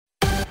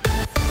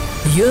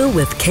You're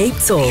with Cape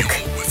Talk.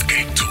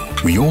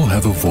 We all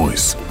have a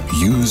voice.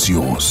 Use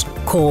yours.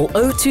 Call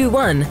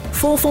 021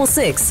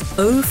 446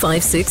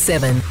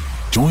 0567.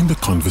 Join the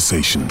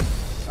conversation.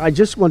 I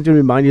just want to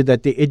remind you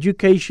that the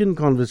education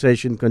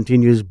conversation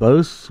continues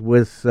both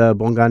with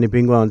Bongani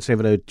Bingwa on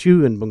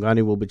 702, and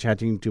Bongani will be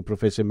chatting to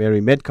Professor Mary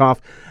Metcalf,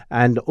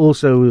 and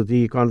also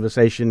the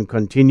conversation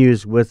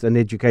continues with an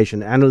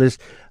education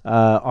analyst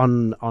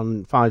on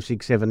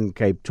 567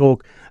 Cape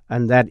Talk,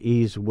 and that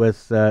is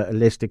with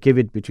Lester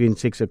Kivitt between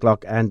 6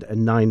 o'clock and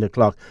 9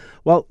 o'clock.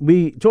 Well,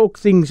 we talk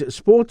things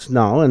sports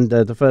now, and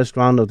the first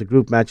round of the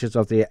group matches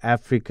of the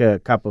Africa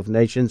Cup of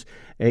Nations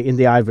in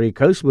the Ivory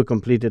Coast were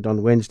completed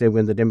on Wednesday,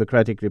 when the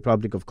Democratic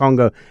Republic of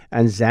Congo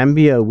and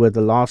Zambia were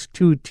the last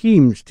two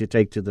teams to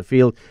take to the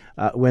field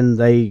when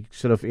they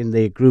sort of in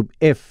their Group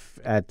F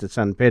at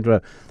San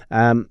Pedro.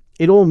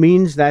 It all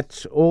means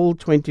that all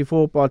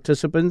 24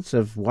 participants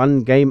have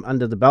one game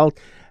under the belt,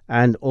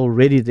 and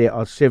already there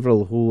are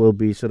several who will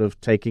be sort of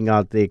taking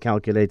out their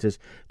calculators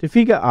to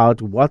figure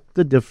out what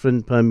the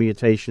different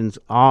permutations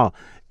are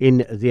in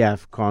the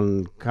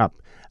Afcon Cup.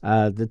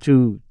 The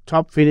two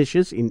top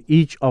finishers in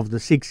each of the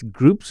 6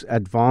 groups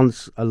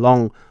advance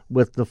along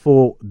with the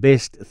 4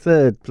 best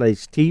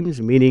third-place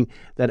teams, meaning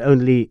that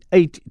only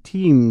 8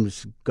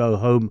 teams go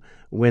home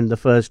when the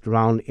first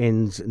round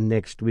ends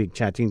next week.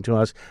 Chatting to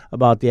us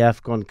about the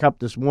Afcon Cup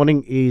this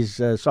morning is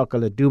Soccer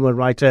Laduma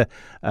writer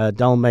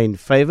Dalmain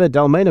Favor.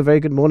 Dalmain, a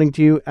very good morning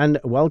to you and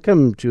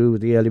welcome to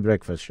the Early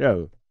Breakfast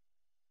Show.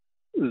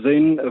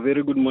 Zain, a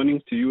very good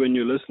morning to you and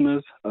your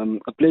listeners.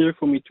 A pleasure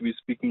for me to be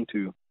speaking to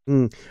you.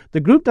 The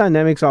group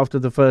dynamics after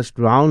the first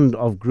round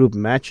of group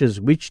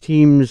matches, which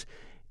teams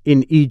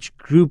in each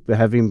group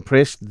have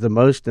impressed the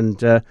most,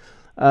 and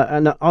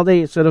are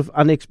they sort of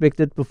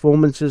unexpected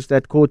performances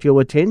that caught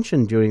your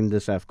attention during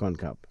this Afcon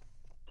Cup?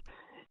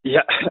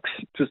 Yeah,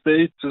 to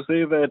say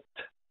that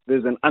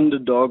there's an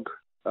underdog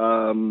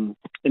in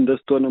this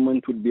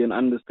tournament would be an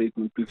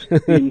understatement. We've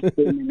seen so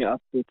many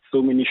upsets,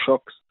 so many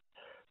shocks,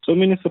 so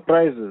many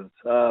surprises.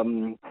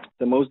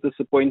 The most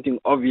disappointing,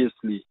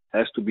 obviously,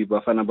 has to be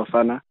Bafana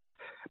Bafana.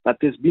 But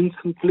there's been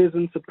some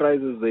pleasant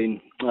surprises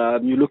then.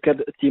 You look at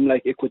a team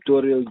like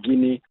Equatorial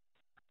Guinea,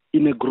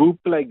 in a group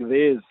like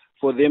theirs,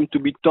 for them to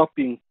be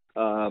topping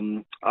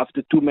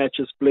after 2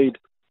 matches played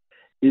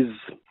is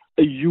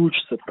a huge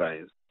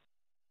surprise.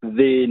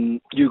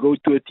 Then you go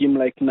to a team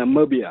like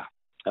Namibia.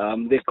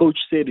 Their coach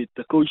said it.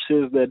 The coach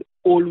says that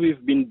all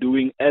we've been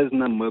doing as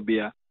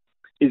Namibia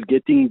is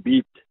getting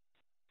beat.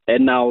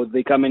 And now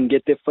they come and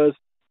get their first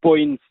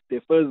points,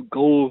 their first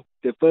goal,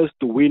 their first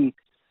win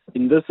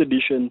in this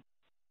edition.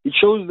 It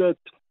shows that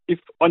if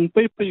on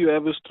paper you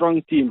have a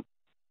strong team,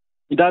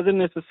 it doesn't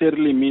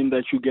necessarily mean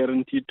that you're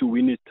guaranteed to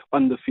win it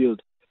on the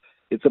field.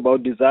 It's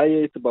about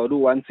desire. It's about who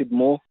wants it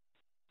more.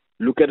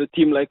 Look at a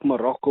team like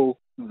Morocco.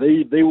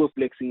 They were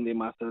flexing their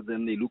muscles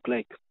and they look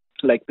like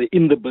they're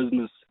in the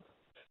business,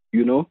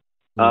 you know.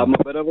 A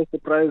bit of a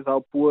surprise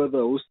how poor the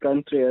host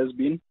country has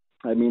been.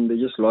 I mean, they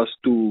just lost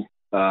to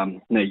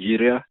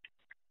Nigeria.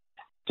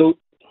 So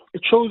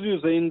it shows you,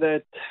 Zain,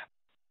 that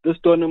this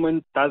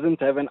tournament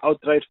doesn't have an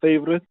outright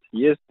favorite.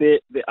 Yes, there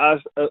are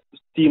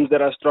teams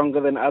that are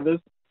stronger than others,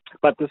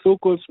 but the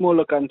so-called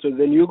smaller countries,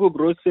 and Hugo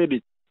Broos said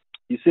it.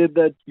 He said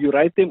that you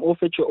write them off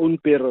at your own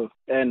peril,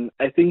 and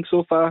I think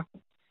so far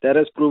that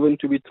has proven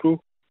to be true.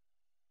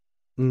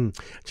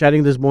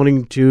 Chatting this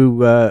morning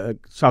to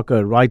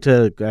soccer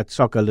writer at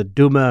Soccer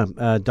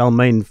Laduma,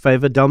 Dalmain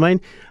Favor.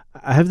 Dalmain,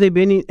 have there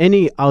been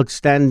any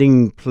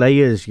outstanding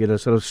players,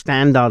 sort of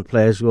standout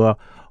players who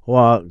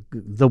are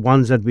the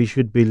ones that we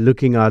should be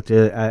looking at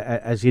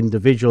as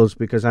individuals?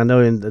 Because I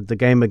know in the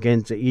game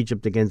against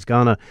Egypt, against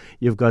Ghana,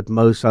 you've got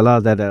Mo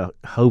Salah that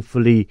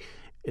hopefully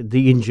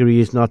the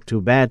injury is not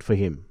too bad for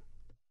him.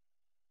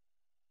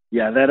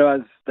 Yeah, that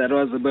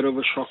was a bit of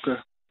a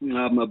shocker.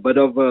 A bit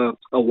of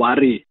a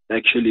worry,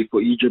 actually,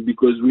 for Egypt,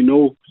 because we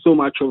know so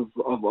much of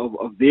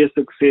their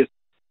success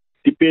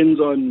depends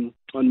on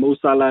Mo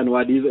Salah and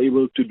what he's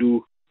able to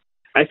do.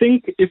 I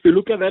think if you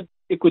look at that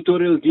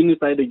Equatorial Guinea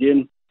side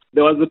again,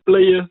 there was a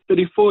player,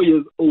 34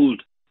 years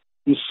old,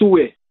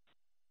 Msuwe.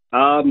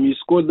 He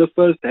scored the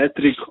first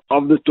hat-trick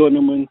of the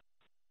tournament,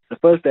 the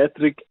first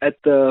hat-trick at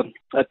the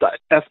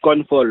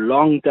Afcon for a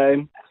long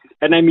time.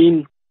 And I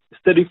mean, he's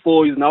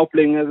 34, he's now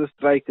playing as a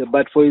striker,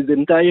 but for his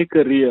entire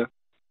career,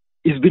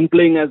 he's been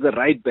playing as a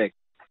right back.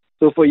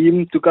 So for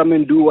him to come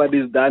and do what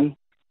he's done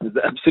is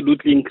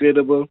absolutely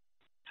incredible.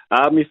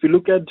 If you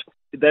look at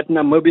that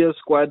Namibia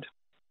squad,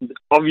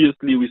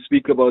 obviously we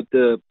speak about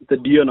the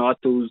Dion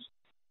Ottos,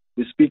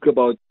 we speak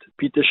about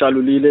Peter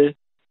Shalulile,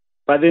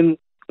 but then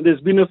there's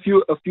been a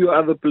few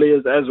other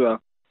players as well,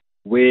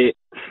 where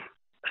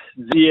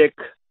Ziyech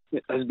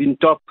has been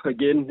top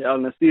again, Al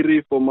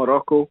Nassiri for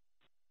Morocco.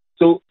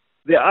 So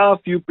there are a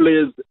few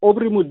players.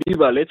 Aubrey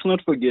Mudiba, let's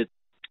not forget.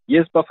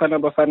 Yes,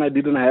 Bafana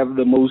didn't have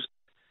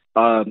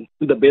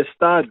the best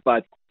start,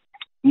 but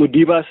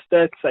Mudiba's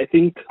stats, I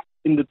think,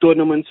 in the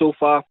tournament so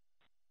far,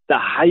 the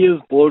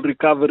highest ball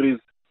recoveries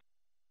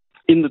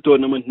in the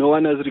tournament. No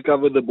one has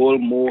recovered the ball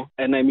more.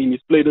 And I mean,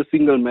 he's played a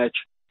single match.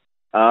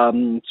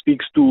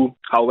 Speaks to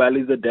how well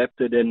he's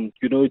adapted. And,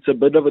 it's a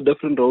bit of a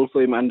different role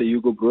for him under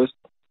Hugo Broos.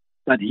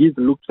 But he's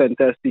looked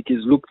fantastic.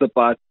 He's looked the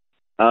part.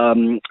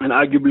 And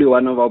arguably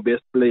one of our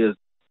best players,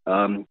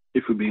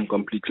 if we're being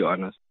completely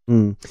honest.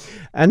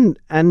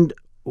 And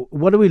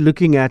what are we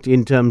looking at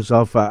in terms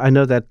of, I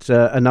know that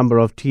a number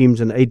of teams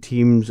and 8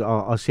 teams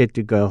are set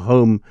to go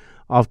home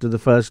after the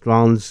first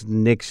rounds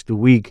next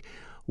week.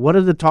 What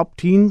are the top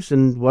teams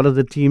and what are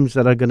the teams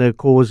that are going to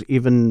cause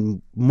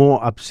even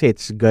more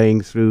upsets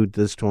going through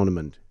this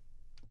tournament?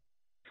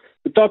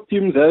 The top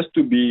teams has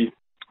to be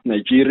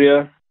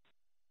Nigeria.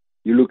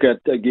 You look at,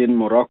 again,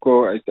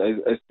 Morocco. I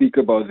speak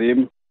about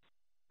them.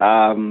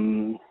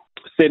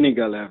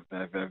 Senegal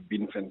have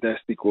been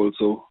fantastic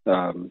also.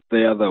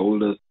 They are the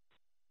holders,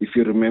 if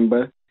you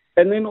remember.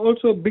 And then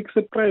also a big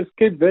surprise,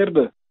 Cape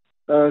Verde.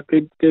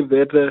 Cape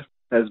Verde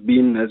has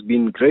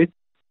been great.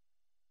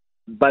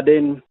 But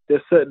then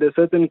there's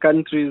certain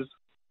countries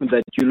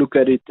that you look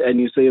at it and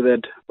you say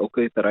that,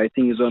 okay, the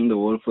writing is on the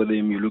wall for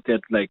them. You look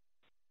at like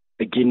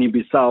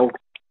Guinea-Bissau.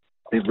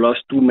 They've lost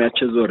 2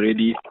 matches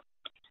already.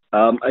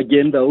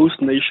 Again, the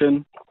host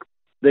nation,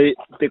 they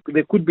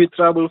could be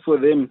trouble for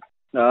them.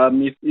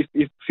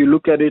 If you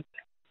look at it,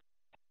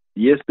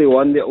 yes, they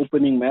won their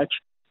opening match,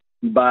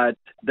 but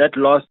that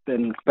loss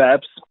and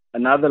perhaps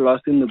another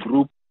loss in the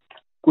group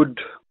could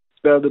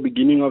spell the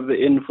beginning of the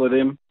end for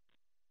them.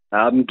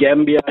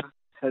 Gambia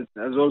has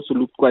also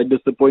looked quite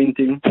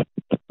disappointing.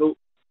 So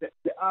there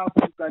are a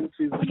few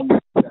countries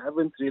who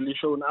haven't really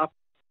shown up.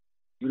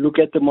 You look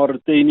at the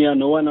Mauritania,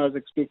 no one was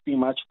expecting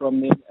much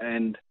from them,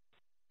 and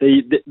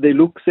they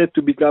look set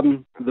to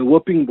become the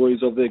whooping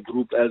boys of their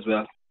group as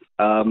well.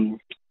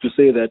 To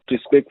say that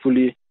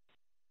respectfully.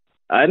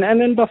 And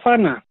then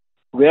Bafana.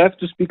 We have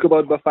to speak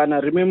about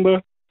Bafana.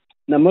 Remember,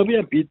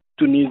 Namibia beat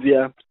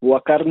Tunisia, who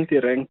are currently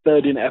ranked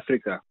 3rd in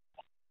Africa.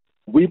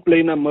 We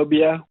play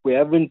Namibia. We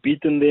haven't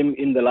beaten them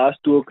in the last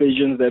 2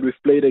 occasions that we've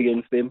played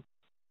against them.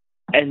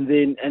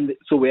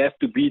 So we have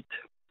to beat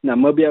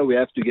Namibia. We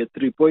have to get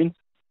 3 points.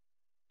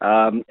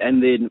 And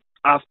then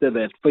after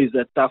that, face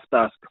that tough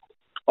task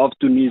of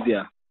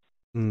Tunisia.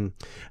 And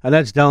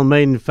that's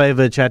Dalmain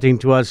Favor chatting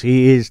to us.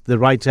 He is the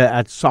writer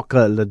at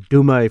Soccer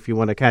Laduma. If you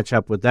want to catch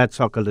up with that,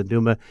 Soccer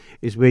Laduma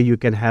is where you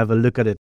can have a look at it.